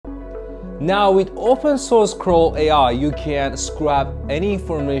Now with open source Crawl4AI, you can scrap any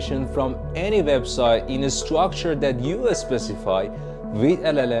information from any website in a structure that you specify with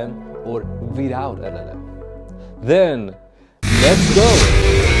LLM or without LLM. Then, let's go!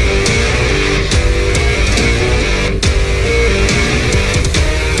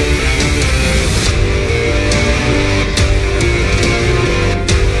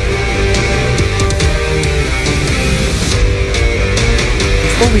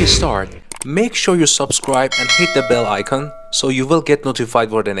 Before we start, make sure you subscribe and hit the bell icon so you will get notified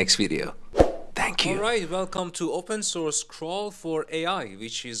for the next video. Thank you. Alright, welcome to open source Crawl4AI,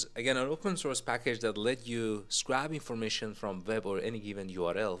 which is again an open source package that let you scrap information from web or any given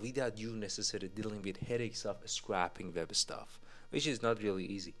URL without you necessarily dealing with headaches of scrapping web stuff, which is not really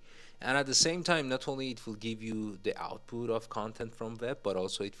easy. And at the same time, not only it will give you the output of content from web, but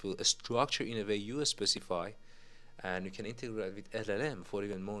also it will structure in a way you specify, and you can integrate with LLM for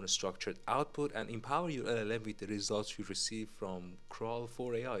even more structured output and empower your LLM with the results you receive from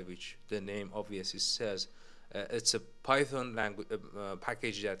Crawl4AI, which the name obviously says. It's a Python language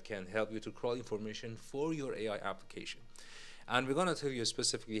package that can help you to crawl information for your AI application. And we're going to tell you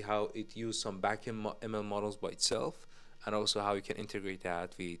specifically how it uses some backend ML models by itself, and also how you can integrate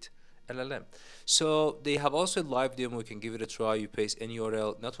that with LLM. So they have also a live demo. You can give it a try. You paste any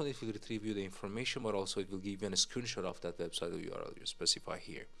URL. Not only will it retrieve you the information, but also it will give you a screenshot of that website or URL you specify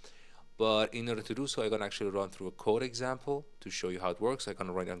here. But in order to do so, I'm gonna actually run through a code example to show you how it works. I'm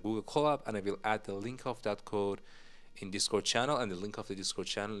gonna run it on Google Colab, and I will add the link of that code in Discord channel, and the link of the Discord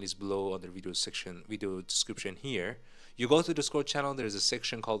channel is below on the video section, video description here. You go to Discord channel, there is a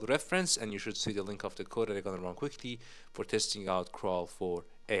section called reference, and you should see the link of the code that I'm gonna run quickly for testing out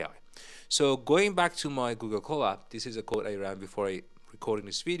Crawl4AI. So going back to my Google Colab, this is a code I ran before I recording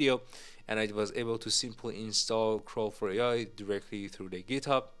this video, and I was able to simply install Crawl4AI directly through the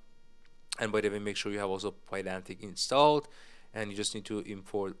GitHub. And by the way, make sure you have also Pydantic installed, and you just need to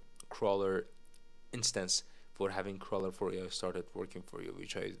import crawler instance for having Crawler4AI started working for you,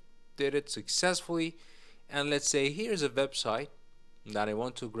 which I did it successfully. And let's say here's a website that I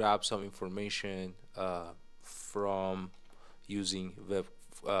want to grab some information from using web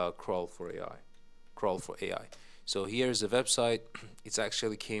Crawl4AI. So here's the website. It's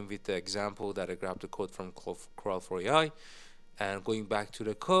actually came with the example that I grabbed the code from Crawl4AI. And going back to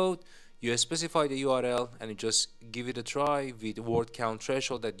the code, you specify the URL and you just give it a try with word count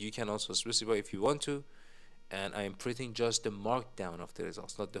threshold that you can also specify if you want to. And I'm printing just the markdown of the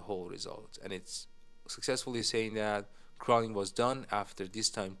results, not the whole result. And it's successfully saying that crawling was done after this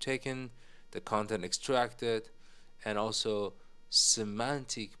time taken, the content extracted, and also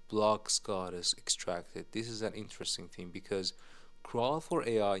semantic blocks got extracted. This is an interesting thing because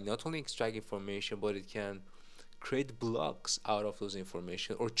Crawl4AI not only extract information, but it can create blocks out of those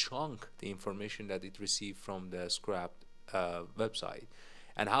information or chunk the information that it received from the scrapped website.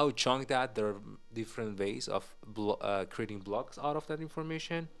 And how it chunk that, there are different ways of creating blocks out of that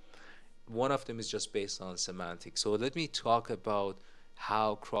information. One of them is just based on semantics. So let me talk about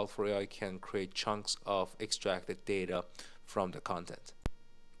how Crawl4AI can create chunks of extracted data from the content.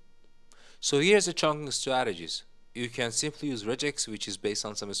 So here's the chunking strategies. You can simply use regex, which is based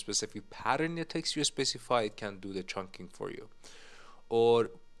on some specific pattern in the text you specify. It can do the chunking for you.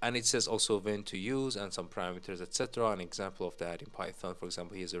 And it says also when to use and some parameters, etc. An example of that in Python, for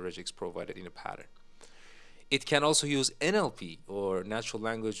example, here's a regex provided in a pattern. It can also use NLP, or natural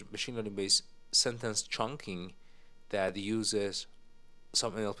language machine learning based sentence chunking, that uses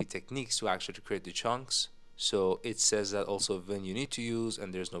some NLP techniques to actually create the chunks. So it says that also when you need to use,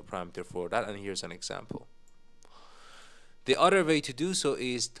 and there's no parameter for that. And here's an example. The other way to do so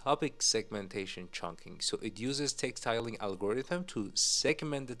is topic segmentation chunking. So it uses text tiling algorithm to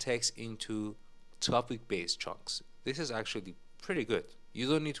segment the text into topic-based chunks. This is actually pretty good. You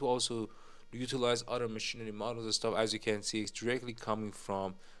don't need to also utilize other machine learning models and stuff. As you can see, it's directly coming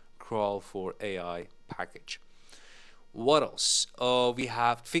from Crawl4AI package. What else? We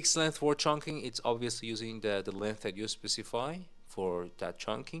have fixed length word chunking. It's obviously using the length that you specify for that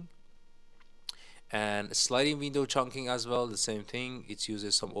chunking. And sliding window chunking as well, the same thing. It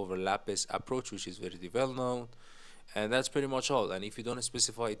uses some overlap based approach, which is very well known. And that's pretty much all. And if you don't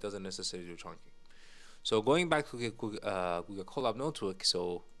specify, it doesn't necessarily do chunking. So going back to Google Colab Notebook,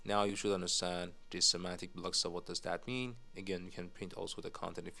 so now you should understand this semantic blocks. So what does that mean? Again, you can print also the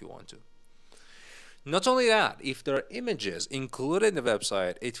content if you want to. Not only that, if there are images included in the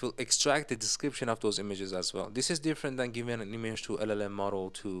website, it will extract the description of those images as well. This is different than giving an image to LLM model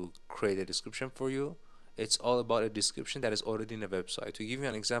to create a description for you. It's all about a description that is already in the website. To give you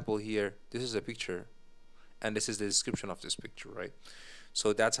an example here, this is a picture, and this is the description of this picture, right?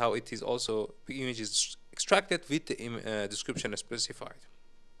 So that's how it is also, the image is extracted with the description specified.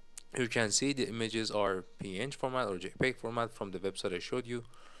 You can see the images are PNG format or JPEG format from the website I showed you,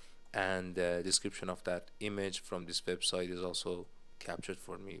 and the description of that image from this website is also captured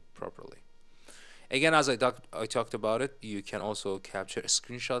for me properly. Again, as I talked about it, you can also capture a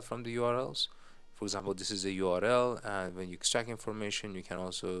screenshot from the URLs. For example, this is a URL, and when you extract information, you can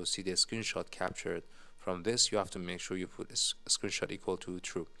also see the screenshot captured from this. You have to make sure you put a screenshot equal to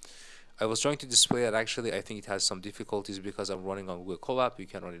true. I was trying to display it. Actually, I think it has some difficulties because I'm running on Google Colab. You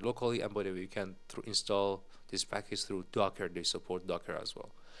can run it locally, and by the way, you can install this package through Docker. They support Docker as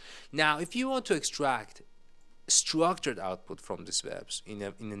well. Now, if you want to extract structured output from these webs in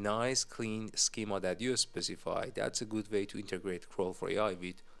a nice clean schema that you specify, that's a good way to integrate Crawl4AI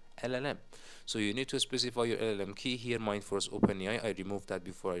with LLM. So you need to specify your LLM key. Here mine for OpenAI. I removed that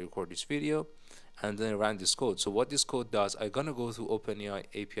before I record this video, and then I ran this code. So what this code does, I'm gonna go through OpenAI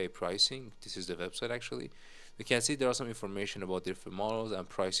API pricing. This is the website actually. You can see there are some information about different models and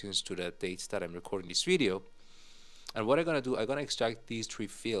pricings to the dates that I'm recording this video. And what I'm gonna do, I'm gonna extract these three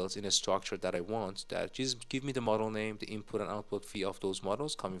fields in a structure that I want, that just give me the model name, the input and output fee of those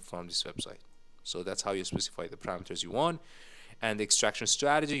models coming from this website. So that's how you specify the parameters you want. And the extraction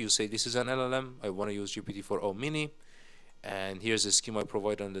strategy, you say this is an LLM, I want to use GPT-4o mini, and here's the schema I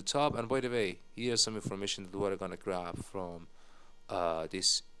provide on the top. And by the way, here's some information that we're gonna grab from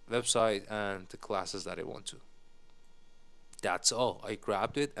this website and the classes that I want to. That's all. I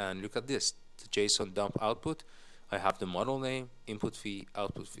grabbed it, and look at this, the JSON dump output. I have the model name, input fee,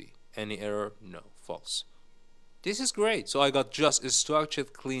 output fee. Any error? No, false. This is great. So I got just a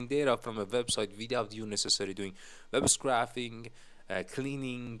structured, clean data from a website without you necessarily doing web scraping,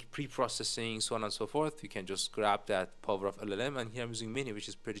 cleaning, pre-processing, so on and so forth. You can just grab that power of LLM, and here I'm using Mini, which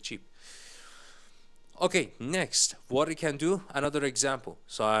is pretty cheap. Okay, next, what we can do, another example.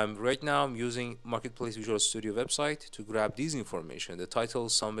 So right now I'm using Marketplace Visual Studio website to grab this information, the title,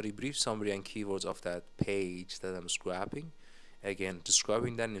 summary, brief summary, and keywords of that page that I'm scrapping. Again,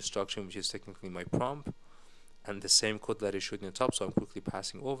 describing that instruction, which is technically my prompt, and the same code that I showed in the top, so I'm quickly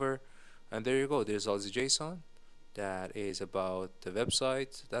passing over. And there you go, there's all the JSON that is about the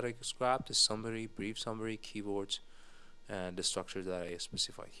website that I scrapped, the summary, brief summary, keywords, and the structure that I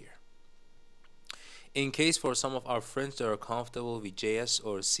specified here. In case for some of our friends that are comfortable with JS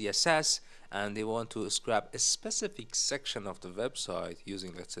or CSS and they want to scrap a specific section of the website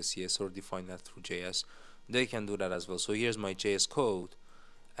using, let's say, CSS or define that through JS, they can do that as well. So here's my JS code,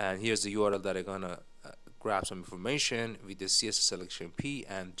 and here's the URL that I'm gonna grab some information with the CSS selection P,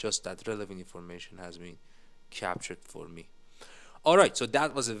 and just that relevant information has been captured for me. Alright, so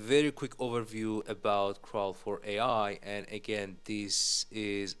that was a very quick overview about Crawl4AI, and again, this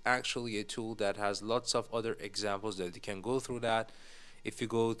is actually a tool that has lots of other examples that you can go through that. If you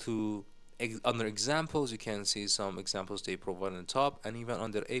go to under examples, you can see some examples they provide on the top, and even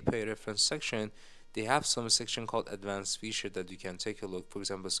under API reference section, they have some section called advanced feature that you can take a look. For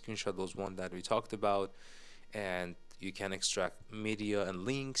example, screenshot was one that we talked about, and you can extract media and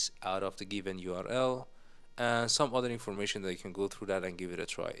links out of the given URL. And some other information that you can go through that and give it a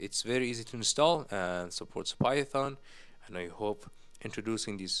try. It's very easy to install and supports Python, and I hope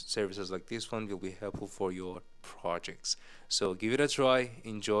introducing these services like this one will be helpful for your projects. So give it a try,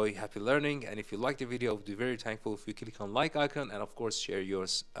 enjoy, happy learning, and if you like the video, I would be very thankful if you click on like icon, and of course share your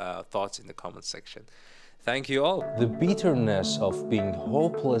thoughts in the comment section. Thank you all. The bitterness of being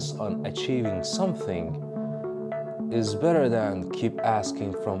hopeless on achieving something is better than keep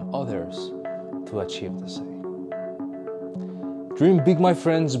asking from others to achieve the same. Dream big, my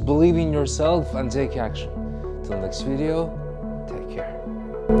friends, believe in yourself and take action. Till next video, take care.